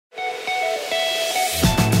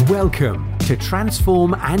Welcome to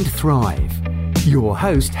Transform and Thrive. Your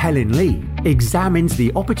host, Helen Lee, examines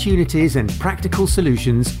the opportunities and practical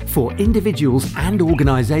solutions for individuals and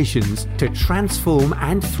organizations to transform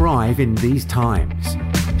and thrive in these times.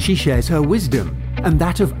 She shares her wisdom and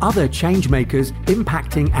that of other change makers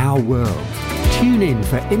impacting our world. Tune in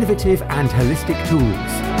for innovative and holistic tools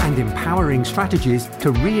and empowering strategies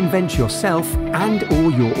to reinvent yourself and or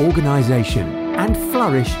your organization and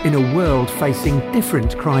flourish in a world facing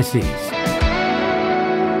different crises.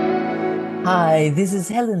 Hi, this is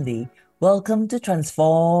Helen Lee. Welcome to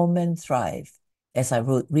Transform and Thrive. As I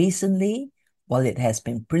wrote recently, while it has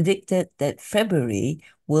been predicted that February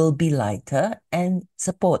will be lighter and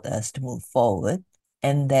support us to move forward,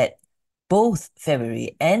 and that both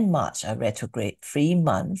February and March are retrograde-free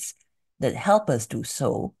months that help us do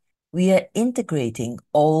so, we are integrating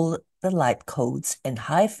all the light codes and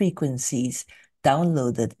high frequencies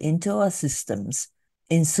downloaded into our systems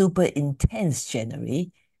in super intense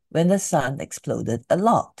January when the sun exploded a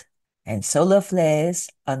lot. And solar flares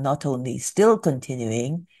are not only still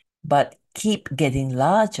continuing, but keep getting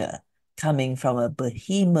larger, coming from a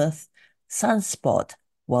behemoth sunspot,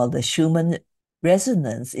 while the Schumann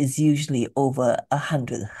resonance is usually over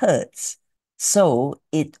 100 hertz. So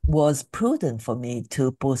it was prudent for me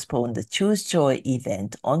to postpone the Choose Joy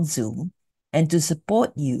event on Zoom and to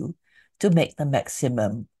support you to make the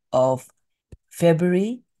maximum of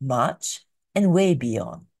February, March, and way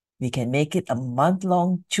beyond. We can make it a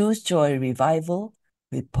month-long Choose Joy revival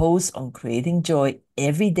with posts on creating joy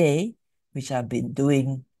every day, which I've been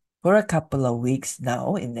doing for a couple of weeks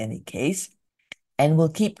now in any case, and we'll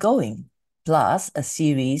keep going. Plus a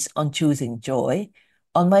series on choosing joy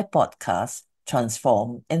on my podcast,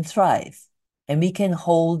 Transform and Thrive. And we can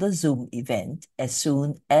hold a Zoom event as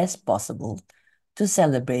soon as possible to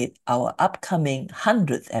celebrate our upcoming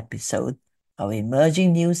 100th episode, our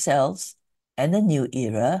emerging new selves, and a new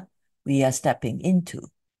era we are stepping into.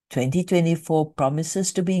 2024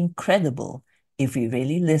 promises to be incredible if we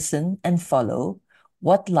really listen and follow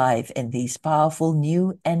what life and these powerful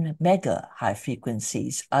new and mega high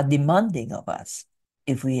frequencies are demanding of us.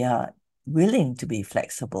 If we are willing to be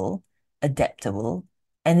flexible, adaptable,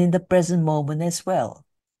 and in the present moment as well.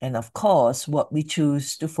 And of course, what we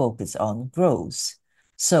choose to focus on grows.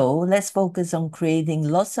 So let's focus on creating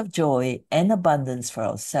lots of joy and abundance for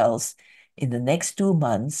ourselves in the next 2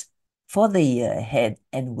 months, for the year ahead,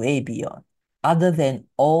 and way beyond. Other than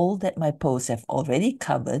all that my posts have already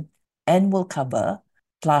covered and will cover,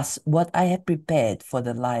 plus what I have prepared for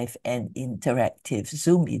the live and interactive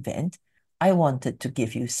Zoom event, I wanted to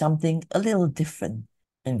give you something a little different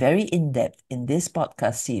and very in-depth in this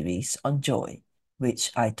podcast series on joy,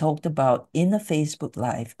 which I talked about in a Facebook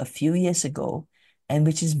Live a few years ago and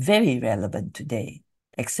which is very relevant today,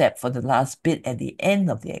 except for the last bit at the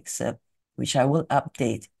end of the excerpt, which I will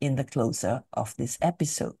update in the closer of this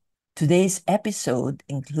episode. Today's episode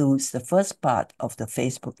includes the first part of the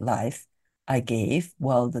Facebook Live I gave,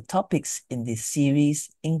 while the topics in this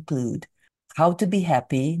series include how to be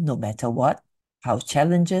happy no matter what, how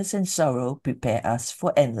challenges and sorrow prepare us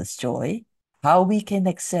for endless joy, how we can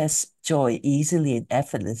access joy easily and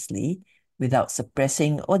effortlessly without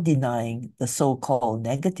suppressing or denying the so-called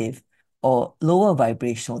negative or lower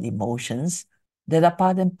vibrational emotions that are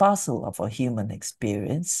part and parcel of our human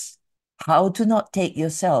experience, how to not take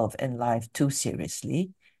yourself and life too seriously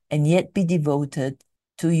and yet be devoted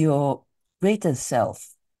to your greater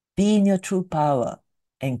self, be in your true power,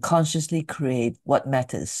 and consciously create what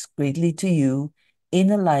matters greatly to you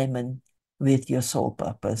in alignment with your soul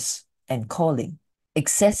purpose and calling.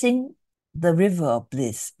 Accessing the river of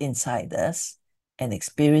bliss inside us and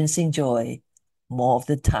experiencing joy more of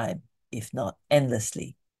the time, if not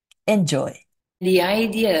endlessly. Enjoy. The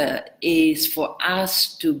idea is for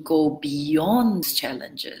us to go beyond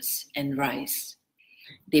challenges and rise.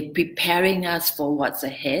 They're preparing us for what's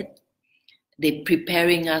ahead. They're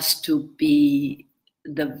preparing us to be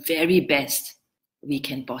the very best we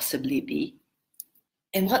can possibly be.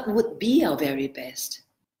 And what would be our very best?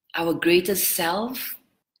 Our greatest self,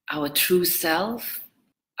 our true self,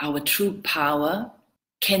 our true power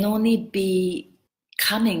can only be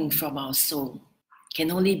coming from our soul, can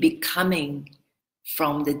only be coming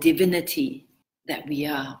from the divinity that we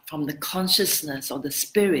are, from the consciousness or the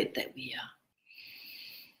spirit that we are.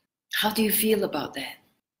 How do you feel about that?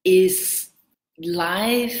 Is your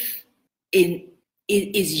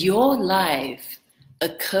life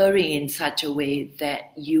occurring in such a way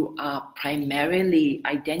that you are primarily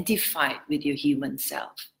identified with your human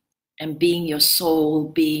self? And being your soul,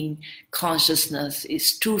 being consciousness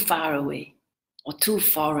is too far away or too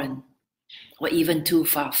foreign or even too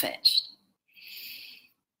far-fetched.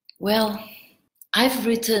 Well, I've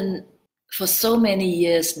written for so many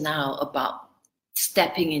years now about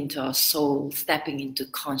stepping into our soul, stepping into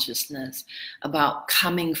consciousness, about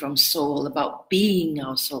coming from soul, about being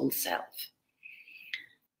our soul self.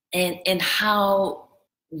 And how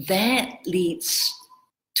that leads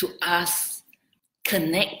to us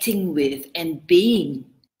connecting with and being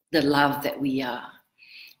the love that we are.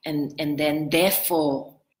 And then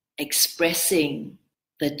therefore expressing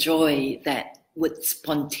the joy that would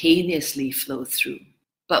spontaneously flow through.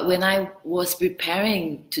 But when I was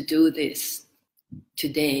preparing to do this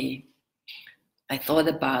today, I thought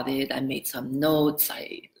about it, I made some notes,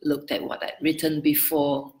 I looked at what I'd written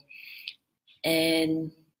before,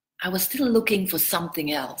 and I was still looking for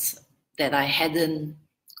something else that I hadn't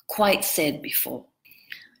quite said before,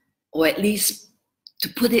 or at least to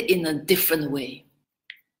put it in a different way.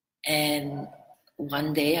 And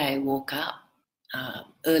one day I woke up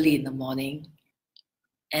early in the morning,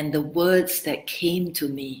 and the words that came to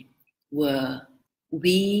me were,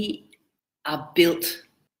 "We are built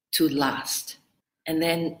to last." And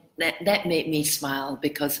then that made me smile,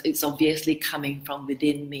 because it's obviously coming from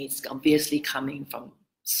within me. It's obviously coming from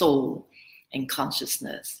soul and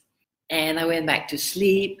consciousness. And I went back to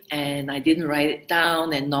sleep, and I didn't write it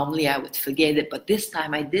down, and normally I would forget it, but this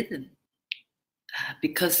time I didn't.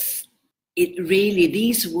 Because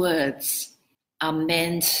these words are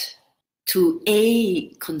meant to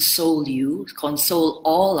console you, console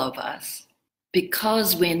all of us.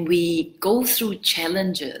 Because when we go through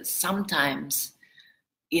challenges, sometimes,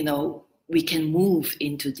 we can move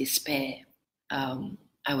into despair.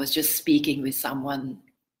 I was just speaking with someone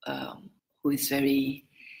who is very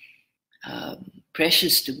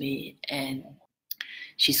precious to me, and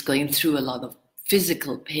she's going through a lot of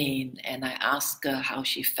physical pain, and I asked her how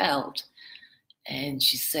she felt, and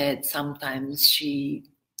she said sometimes she,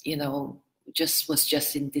 was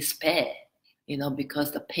just in despair,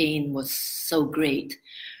 because the pain was so great,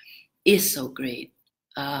 is so great.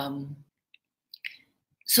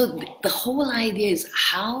 So the whole idea is,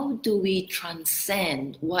 how do we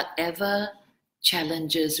transcend whatever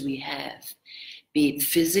challenges we have, be it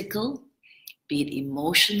physical, be it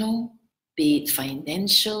emotional, be it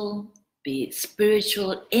financial, be it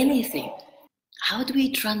spiritual, anything. How do we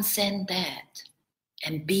transcend that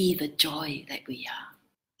and be the joy that we are?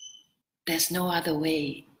 There's no other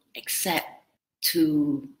way except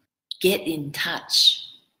to get in touch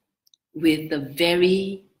with the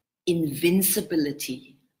very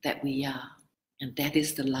invincibility that we are. And that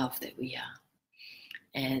is the love that we are.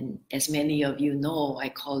 And as many of you know, I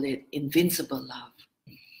call it invincible love.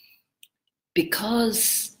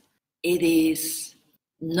 Because it is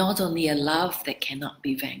not only a love that cannot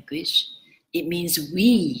be vanquished, it means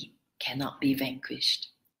we cannot be vanquished.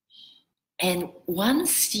 And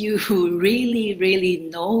once you really, really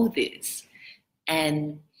know this,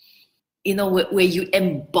 and where you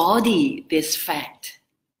embody this fact,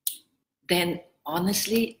 then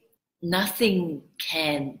honestly, nothing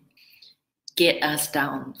can get us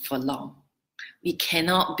down for long. We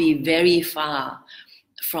cannot be very far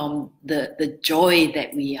from the joy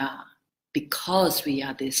that we are, because we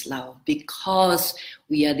are this love, because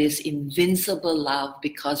we are this invincible love,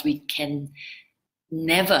 because we can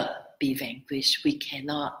never be vanquished. We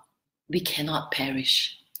cannot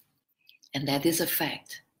perish. And that is a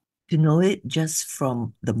fact. To know it just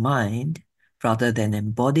from the mind rather than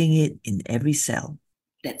embodying it in every cell.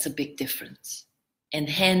 That's a big difference. And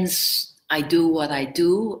hence, I do what I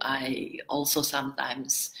do. I also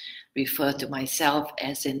sometimes refer to myself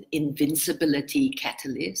as an invincibility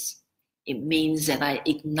catalyst. It means that I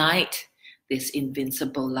ignite this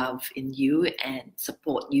invincible love in you and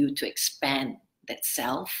support you to expand that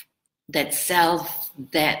self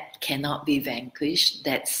that cannot be vanquished,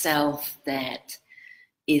 that self that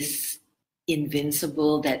is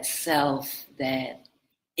invincible, that self that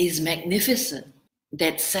is magnificent,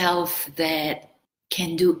 that self that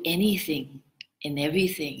can do anything and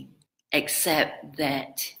everything, except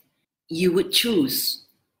that you would choose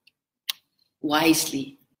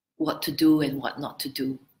wisely what to do and what not to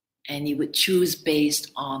do. And you would choose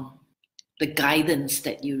based on the guidance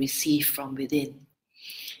that you receive from within.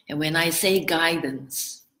 And when I say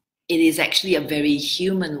guidance, it is actually a very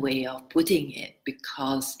human way of putting it,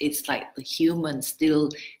 because it's like the human still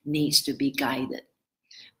needs to be guided.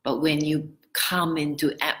 But when you come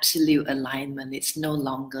into absolute alignment, it's no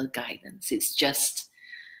longer guidance. It's just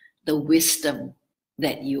the wisdom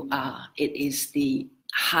that you are. It is the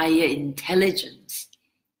higher intelligence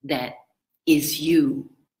that is you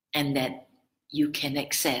and that you can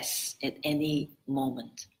access at any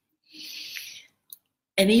moment.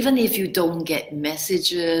 And even if you don't get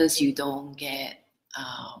messages, you don't get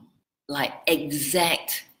like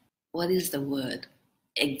exact, what is the word?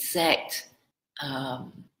 Exact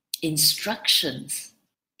instructions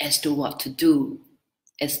as to what to do,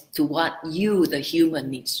 as to what you, the human,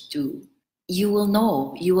 needs to do. You will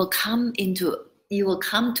know, you will come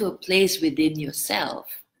to a place within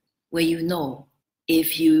yourself where you know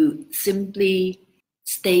if you simply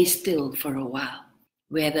stay still for a while,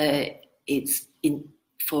 whether it's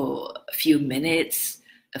for a few minutes,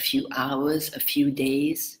 a few hours, a few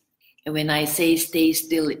days. And when I say stay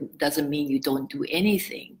still, it doesn't mean you don't do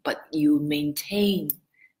anything, but you maintain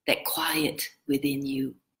that quiet within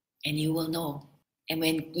you, and you will know. And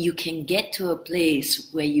when you can get to a place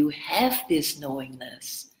where you have this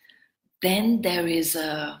knowingness, then there is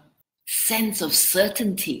a sense of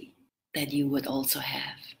certainty that you would also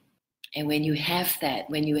have. And when you have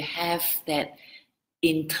that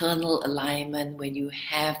internal alignment, when you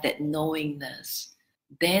have that knowingness,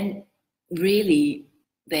 then really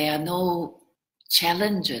there are no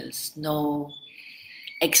challenges, no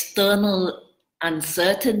external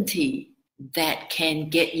uncertainty that can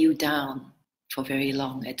get you down for very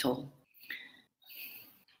long at all.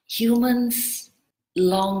 Humans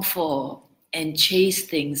long for and chase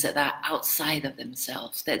things that are outside of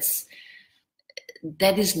themselves.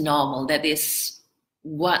 That is normal. That is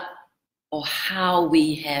what or how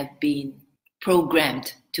we have been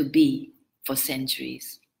programmed to be for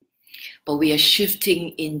centuries. But we are shifting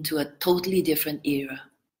into a totally different era.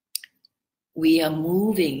 We are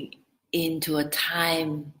moving into a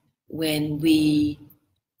time when we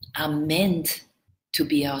are meant to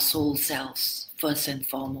be our soul selves, first and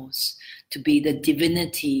foremost, to be the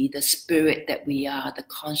divinity, the spirit that we are, the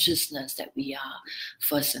consciousness that we are,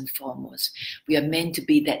 first and foremost. We are meant to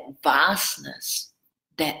be that vastness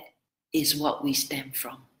that is what we stem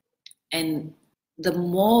from. And the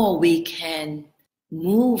more we can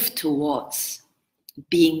move towards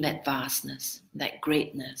being that vastness, that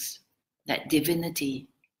greatness, that divinity,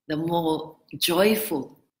 the more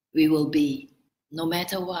joyful we will be, no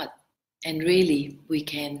matter what. And really,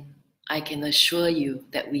 I can assure you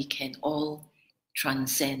that we can all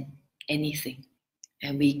transcend anything.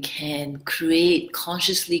 And we can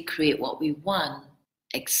consciously create what we want,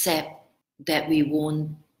 except that we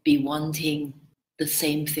won't be wanting the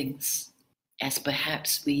same things as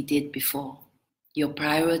perhaps we did before. Your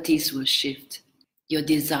priorities will shift. Your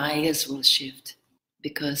desires will shift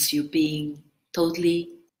because you're being totally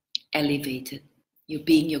elevated. You're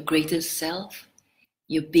being your greatest self.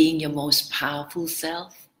 You're being your most powerful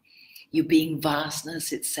self. You're being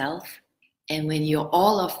vastness itself. And when you're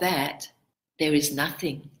all of that, there is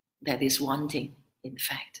nothing that is wanting, in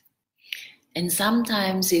fact. And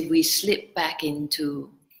sometimes if we slip back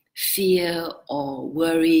into fear or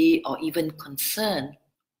worry or even concern,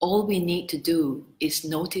 all we need to do is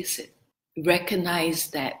notice it. Recognize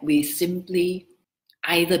that we're simply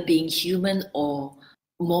either being human or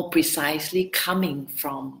more precisely coming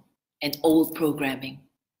from an old programming,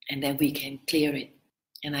 and then we can clear it.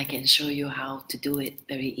 And I can show you how to do it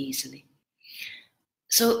very easily.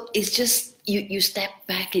 So it's just, you step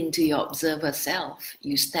back into your observer self.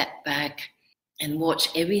 You step back and watch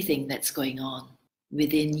everything that's going on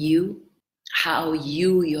within you, how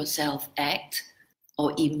you yourself act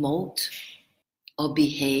or emote or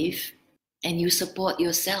behave, and you support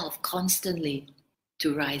yourself constantly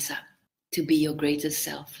to rise up, to be your greatest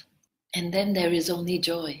self. And then there is only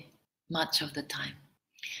joy much of the time.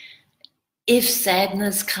 If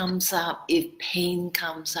sadness comes up, if pain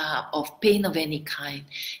comes up, of pain of any kind,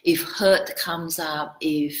 if hurt comes up,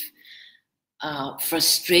 if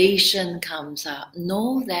frustration comes up,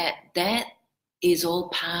 know that that is all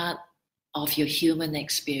part of your human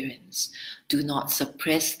experience. Do not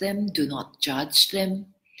suppress them, do not judge them.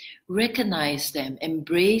 Recognize them,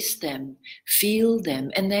 embrace them, feel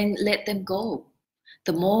them, and then let them go.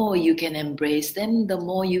 The more you can embrace them, the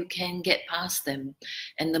more you can get past them,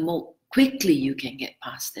 and the more quickly you can get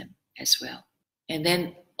past them as well. And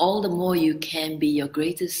then all the more you can be your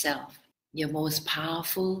greatest self, your most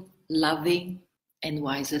powerful, loving, and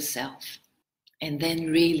wiser self. And then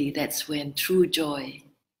really that's when true joy,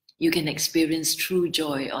 you can experience true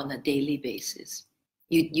joy on a daily basis.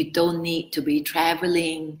 You don't need to be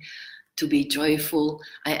traveling to be joyful.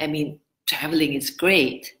 I mean, traveling is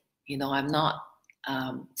great. You know, I'm not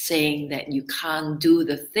saying that you can't do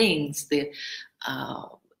the things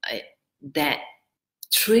that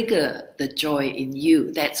trigger the joy in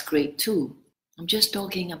you. That's great too. I'm just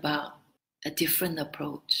talking about a different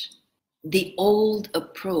approach. The old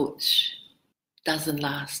approach doesn't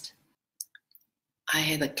last. I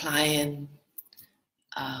had a client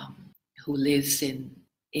who lives in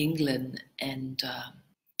England, and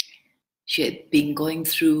She had been going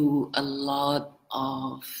through a lot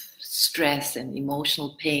of stress and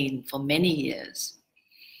emotional pain for many years.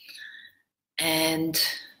 And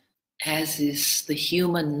as is the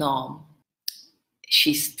human norm,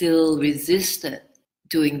 she still resisted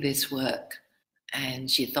doing this work. And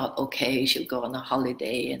she thought, okay, she'll go on a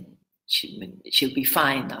holiday and she'll be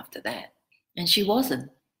fine after that. And she wasn't.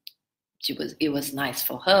 It was nice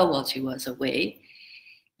for her while she was away.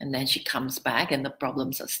 And then she comes back and the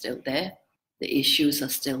problems are still there. The issues are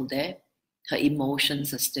still there. Her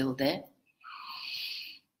emotions are still there.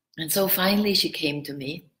 And so finally she came to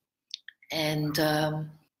me, and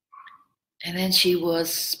then she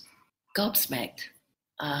was gobsmacked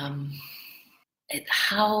at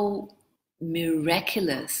how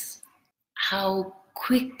miraculous, how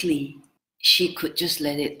quickly she could just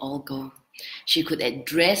let it all go. She could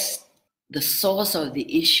address the source of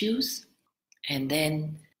the issues and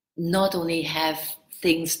then not only have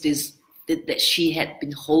things that she had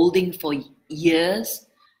been holding for years,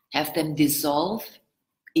 have them dissolve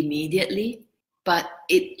immediately, but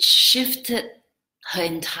it shifted her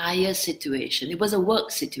entire situation. It was a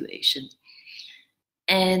work situation.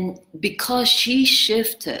 And because she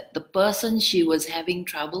shifted, the person she was having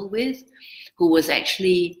trouble with, who was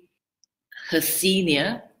actually her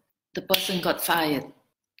senior, the person got fired.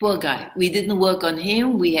 Poor guy. We didn't work on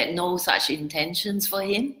him. We had no such intentions for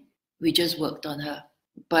him. We just worked on her.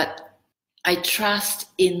 But I trust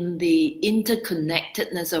in the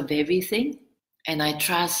interconnectedness of everything. And I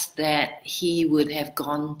trust that he would have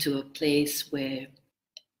gone to a place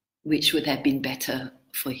which would have been better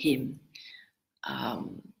for him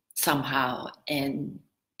somehow, and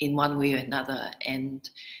in one way or another. And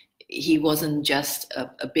he wasn't just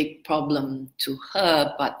a big problem to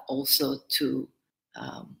her, but also to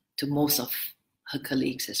most of her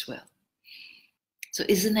colleagues as well. So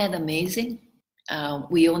isn't that amazing?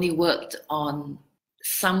 We only worked on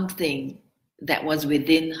something that was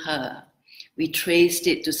within her. We traced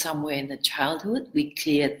it to somewhere in the childhood. We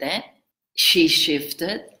cleared that. She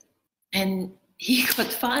shifted, and he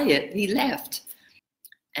got fired. He left.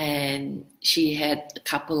 And she had a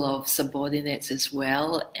couple of subordinates as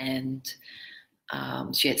well, and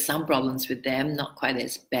she had some problems with them, not quite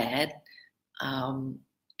as bad.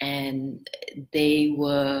 And they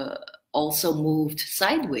were also moved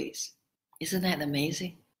sideways. Isn't that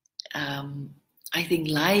amazing? I think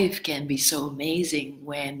life can be so amazing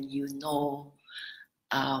when you know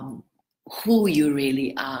who you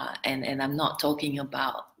really are. And I'm not talking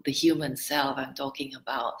about the human self, I'm talking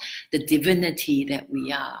about the divinity that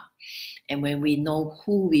we are. And when we know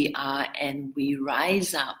who we are and we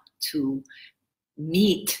rise up to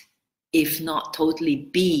meet, if not totally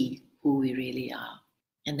be, who we really are,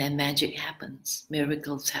 and then magic happens,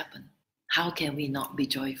 miracles happen. How can we not be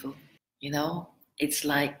joyful? You know, it's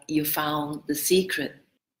like you found the secret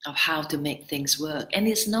of how to make things work. And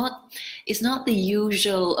it's not the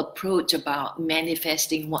usual approach about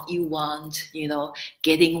manifesting what you want, you know,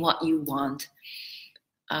 getting what you want.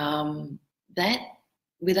 That,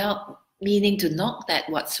 without meaning to knock that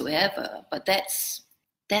whatsoever, but that's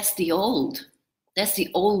the old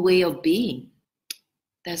way of being.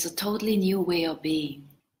 There's a totally new way of being.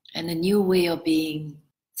 And a new way of being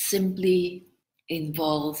simply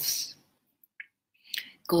involves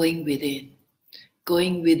going within.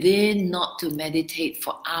 Going within, not to meditate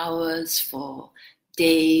for hours, for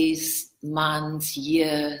days, months,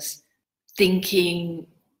 years, thinking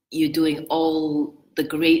you're doing all the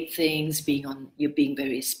great things, you're being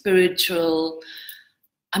very spiritual.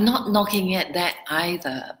 I'm not knocking at that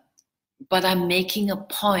either, but I'm making a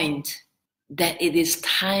point that it is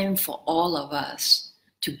time for all of us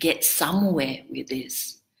to get somewhere with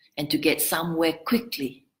this, and to get somewhere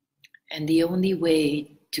quickly. And the only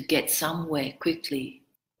way to get somewhere quickly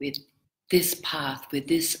with this path, with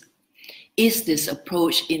this, is this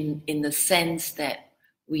approach in the sense that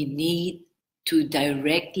we need to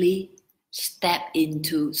directly step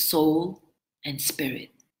into soul and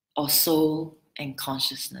spirit, or soul and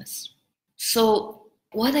consciousness. So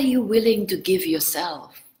what are you willing to give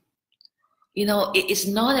yourself? You know, it is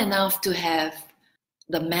not enough to have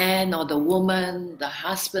the man or the woman, the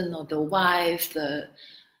husband or the wife, the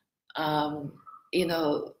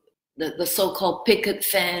so-called picket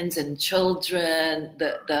fence and children,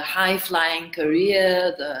 the high-flying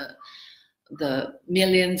career, the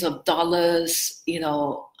millions of dollars,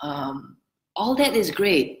 all that is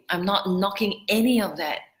great. I'm not knocking any of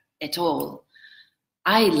that at all.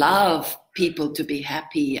 I love people to be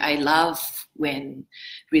happy. I love when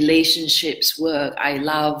relationships work. I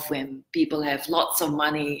love when people have lots of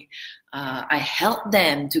money. I help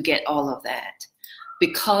them to get all of that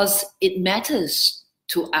because it matters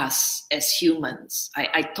to us as humans.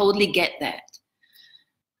 I totally get that.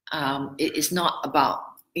 It's not about,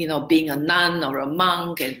 being a nun or a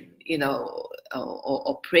monk and,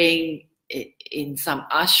 or praying in some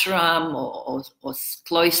ashram or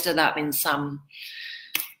cloistered up in some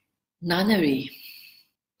nunnery.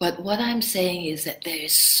 But what I'm saying is that there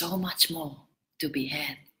is so much more to be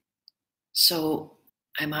had. So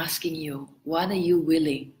I'm asking you, what are you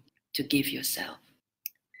willing to give yourself?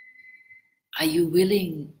 Are you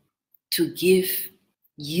willing to give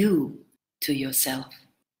you to yourself?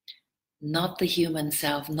 Not the human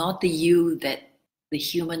self, not the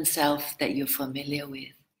human self that you're familiar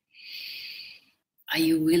with. Are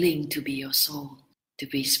you willing to be your soul, to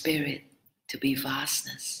be spirit, to be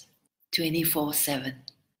vastness, 24/7,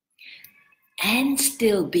 and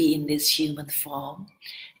still be in this human form,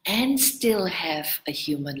 and still have a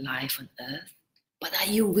human life on earth? But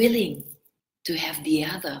are you willing to have the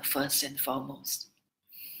other first and foremost?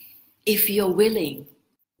 If you're willing,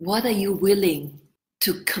 what are you willing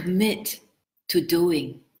to commit to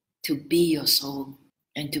doing to be your soul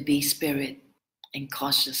and to be spirit and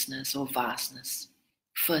consciousness or vastness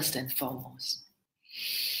first and foremost?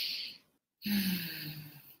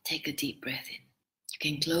 Take a deep breath in. You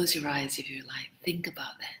can close your eyes if you like. Think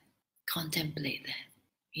about that. Contemplate that.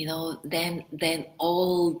 Then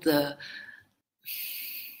all the,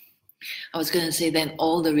 I was going to say, then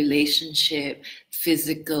all the relationship,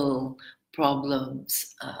 physical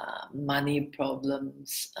problems, money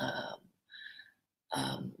problems,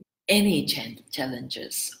 any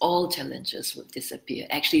challenges, all challenges will disappear.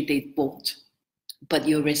 Actually, they won't. But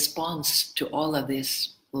your response to all of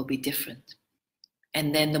this will be different.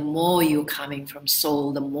 And then the more you're coming from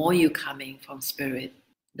soul, the more you're coming from spirit,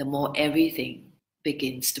 the more everything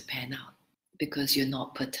begins to pan out, because you're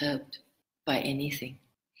not perturbed by anything.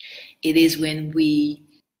 It is when we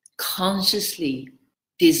consciously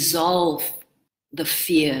dissolve the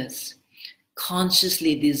fears,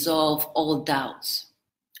 consciously dissolve all doubts,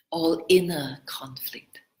 all inner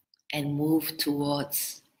conflict, and move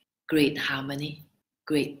towards great harmony,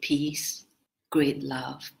 great peace, great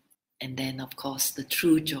love, and then, of course, the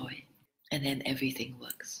true joy, and then everything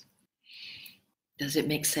works. Does it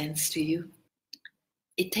make sense to you?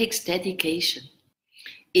 It takes dedication.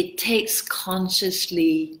 It takes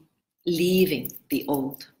consciously leaving the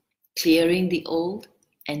old, clearing the old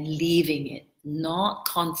and leaving it, not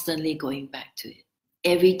constantly going back to it.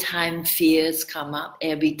 Every time fears come up,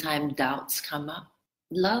 every time doubts come up,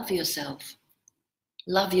 love yourself.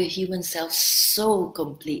 Love your human self so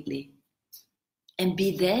completely. And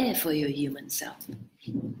be there for your human self.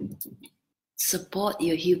 Support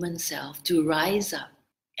your human self to rise up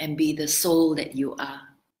and be the soul that you are,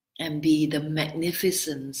 and be the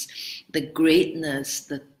magnificence, the greatness,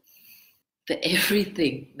 the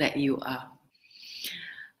everything that you are.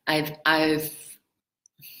 I've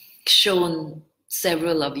shown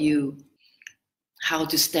several of you how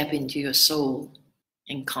to step into your soul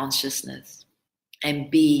and consciousness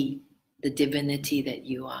and be the divinity that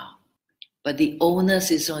you are. But the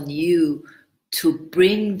onus is on you to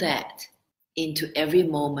bring that into every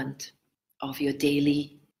moment of your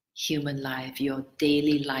daily human life, your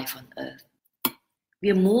daily life on earth.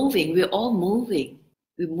 We're moving, we're all moving.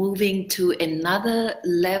 We're moving to another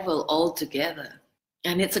level altogether.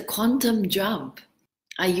 And it's a quantum jump.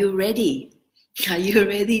 Are you ready? Are you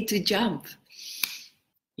ready to jump?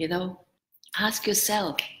 Ask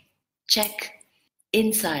yourself, check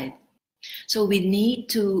inside. So we need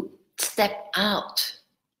to step out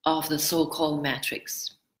of the so-called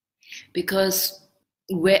matrix, because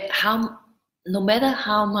no matter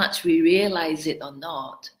how much we realize it or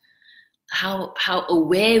not, how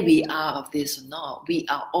aware we are of this or not, we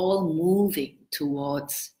are all moving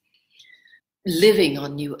towards living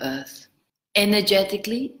on New Earth.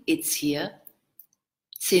 Energetically, it's here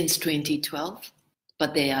since 2012,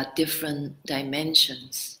 but there are different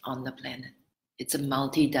dimensions on the planet. It's a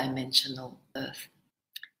multi-dimensional Earth.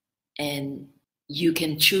 And you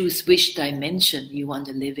can choose which dimension you want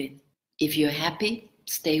to live in. If you're happy,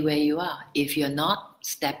 stay where you are. If you're not,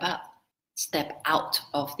 step up. Step out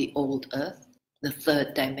of the old Earth, the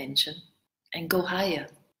third dimension, and go higher.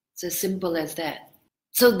 It's as simple as that.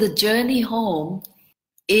 So the journey home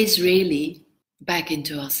is really back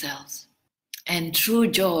into ourselves. And true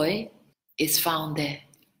joy is found there.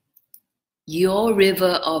 Your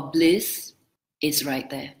river of bliss is right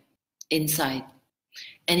there, inside.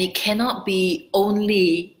 And it cannot be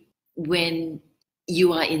only when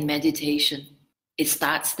you are in meditation. It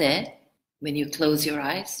starts there, when you close your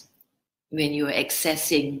eyes, when you're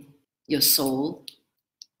accessing your soul.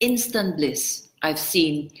 Instant bliss, I've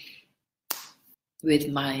seen with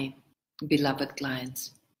my beloved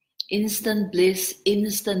clients. Instant bliss,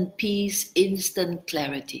 instant peace, instant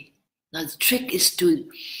clarity. Now the trick is to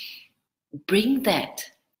bring that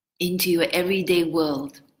into your everyday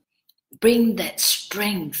world. Bring that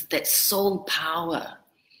strength, that soul power,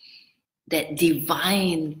 that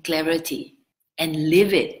divine clarity, and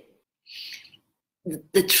live it.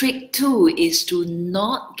 The trick too is to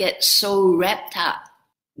not get so wrapped up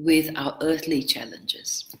with our earthly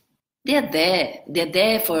challenges. They're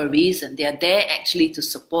there for a reason. They're there actually to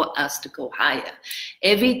support us to go higher.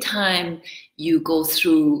 Every time you go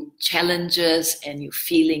through challenges and you're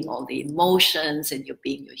feeling all the emotions and you're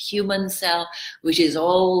being your human self, which is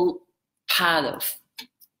all part of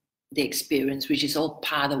the experience, which is all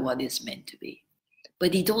part of what it's meant to be.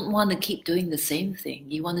 But you don't want to keep doing the same thing.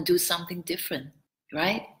 You want to do something different,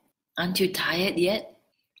 right? Aren't you tired yet?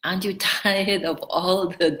 Aren't you tired of all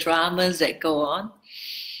the dramas that go on?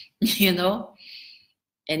 You know?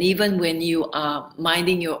 And even when you are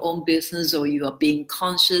minding your own business or you are being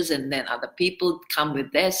conscious and then other people come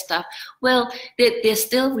with their stuff, well, they're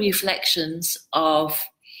still reflections of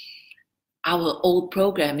our old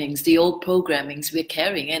programmings, the old programmings we're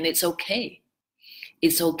carrying, and it's okay.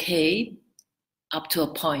 It's okay up to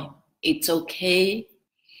a point. It's okay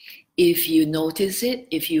if you notice it,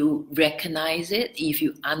 if you recognize it, if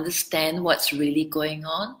you understand what's really going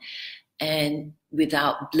on, and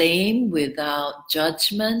without blame, without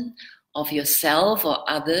judgment of yourself or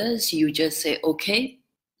others, you just say, okay,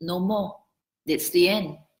 no more. It's the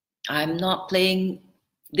end. I'm not playing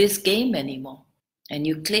this game anymore. And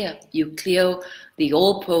you clear the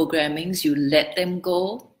old programmings, you let them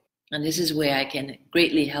go. And this is where I can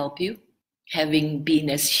greatly help you, having been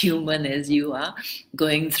as human as you are,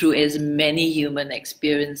 going through as many human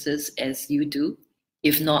experiences as you do,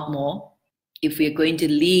 if not more. If we're going to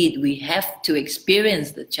lead, we have to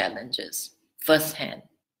experience the challenges firsthand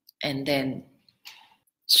and then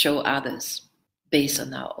show others based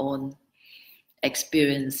on our own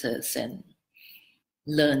experiences and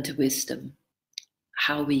learned wisdom,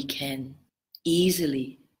 how we can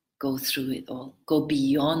easily go through it all, go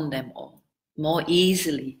beyond them all, more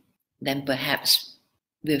easily than perhaps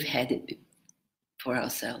we've had it for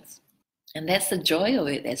ourselves. And that's the joy of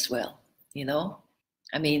it as well, you know?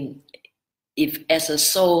 I mean, if as a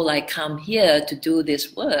soul I come here to do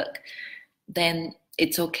this work, then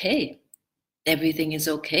it's okay. Everything is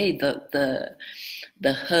okay. The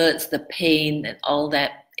hurts, the pain, and all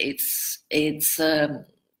that, it's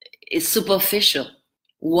superficial.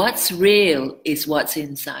 What's real is what's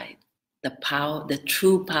inside. The power, the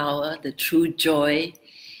true joy,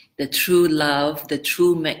 the true love, the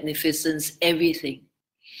true magnificence, everything.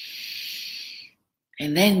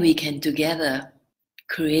 And then we can together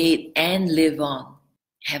create and live on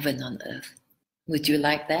heaven on earth. Would you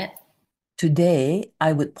like that? Today,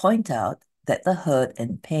 I would point out that the hurt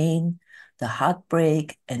and pain, the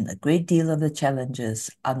heartbreak, and a great deal of the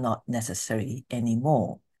challenges are not necessary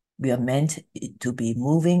anymore. We are meant to be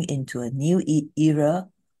moving into a new era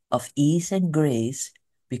of ease and grace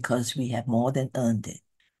because we have more than earned it.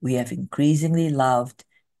 We have increasingly loved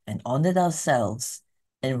and honored ourselves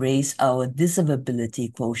and raised our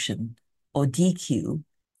deservability quotient, or DQ,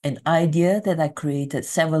 an idea that I created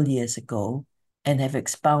several years ago and have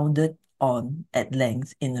expounded on at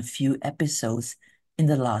length in a few episodes in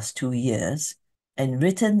the last 2 years, and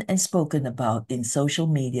written and spoken about in social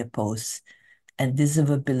media posts and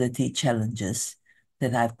deservability challenges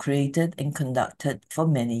that I've created and conducted for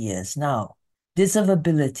many years now.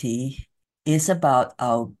 Deservability is about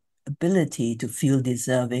our ability to feel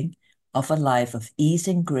deserving of a life of ease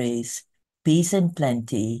and grace, peace and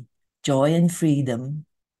plenty, joy and freedom,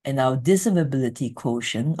 and our deservability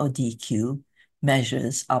quotient, or DQ,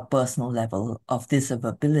 measures our personal level of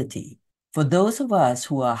deservability. For those of us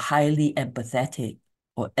who are highly empathetic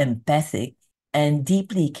or empathic and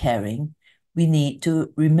deeply caring, we need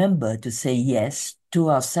to remember to say yes to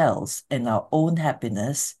ourselves and our own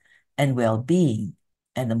happiness and well-being.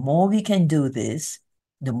 And the more we can do this,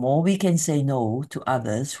 the more we can say no to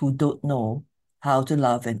others who don't know how to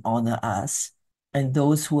love and honor us, and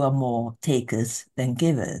those who are more takers than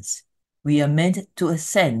givers. We are meant to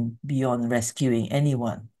ascend beyond rescuing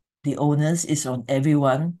anyone. The onus is on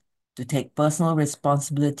everyone to take personal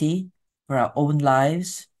responsibility for our own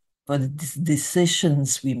lives, for the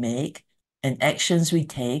decisions we make and actions we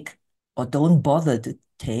take or don't bother to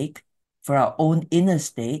take, for our own inner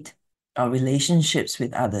state, our relationships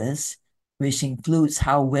with others, which includes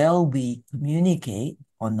how well we communicate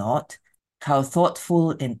or not, how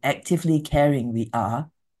thoughtful and actively caring we are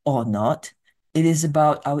or not. It is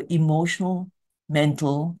about our emotional,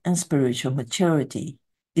 mental, and spiritual maturity.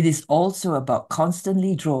 It is also about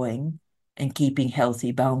constantly drawing and keeping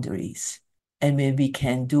healthy boundaries. And when we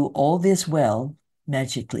can do all this well,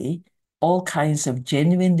 magically, all kinds of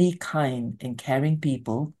genuinely kind and caring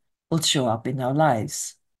people will show up in our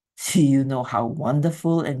lives. Do you know how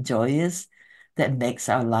wonderful and joyous that makes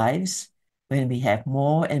our lives when we have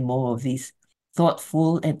more and more of these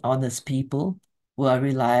thoughtful and honest people who are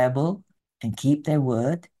reliable and keep their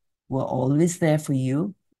word, who are always there for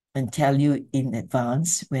you and tell you in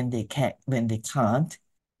advance when they can't?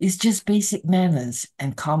 It's just basic manners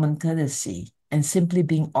and common courtesy and simply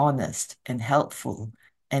being honest and helpful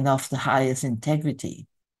and of the highest integrity.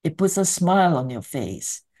 It puts a smile on your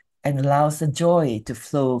face and allows the joy to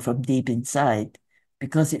flow from deep inside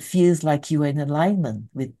because it feels like you are in alignment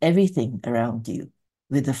with everything around you,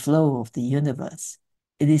 with the flow of the universe.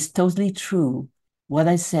 It is totally true what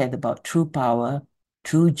I said about true power,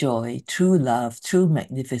 true joy, true love, true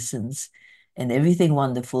magnificence, and everything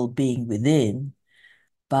wonderful being within.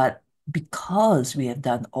 But because we have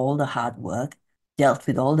done all the hard work, dealt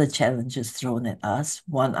with all the challenges thrown at us,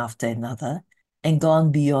 one after another, and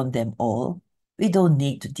gone beyond them all, we don't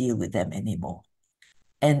need to deal with them anymore.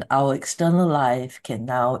 And our external life can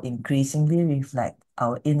now increasingly reflect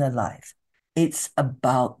our inner life. It's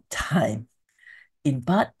about time. In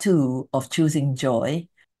part 2 of Choosing Joy,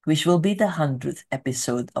 which will be the 100th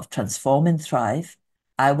episode of Transform and Thrive,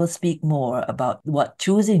 I will speak more about what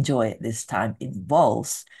choosing joy at this time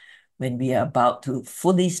involves when we are about to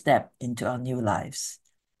fully step into our new lives.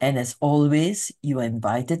 And as always, you are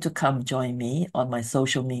invited to come join me on my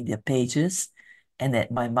social media pages and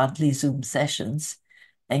at my monthly Zoom sessions,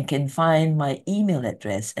 and can find my email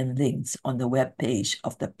address and links on the webpage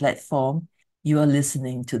of the platform you are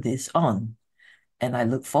listening to this on. And I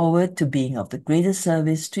look forward to being of the greatest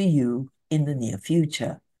service to you in the near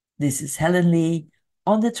future. This is Helen Lee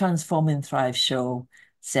on the Transform and Thrive show,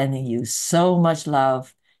 sending you so much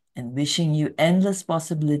love and wishing you endless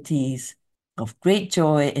possibilities of great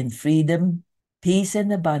joy and freedom, peace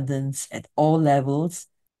and abundance at all levels,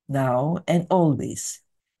 now and always.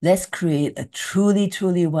 Let's create a truly,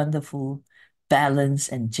 truly wonderful,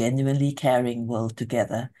 balanced, and genuinely caring world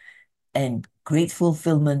together, and great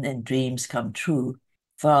fulfillment and dreams come true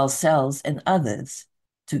for ourselves and others.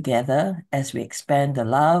 Together, as we expand the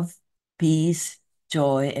love, peace,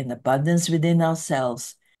 joy, and abundance within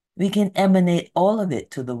ourselves, we can emanate all of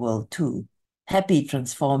it to the world too. Happy,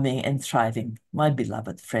 transforming, and thriving, my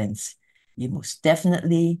beloved friends. You most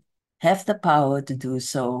definitely have the power to do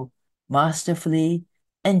so masterfully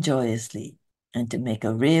and joyously, and to make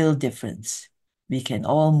a real difference. We can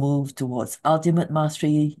all move towards ultimate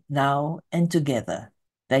mastery now and together.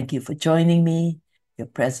 Thank you for joining me. Your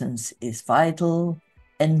presence is vital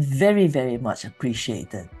and very, very much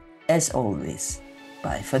appreciated, as always.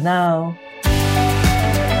 Bye for now.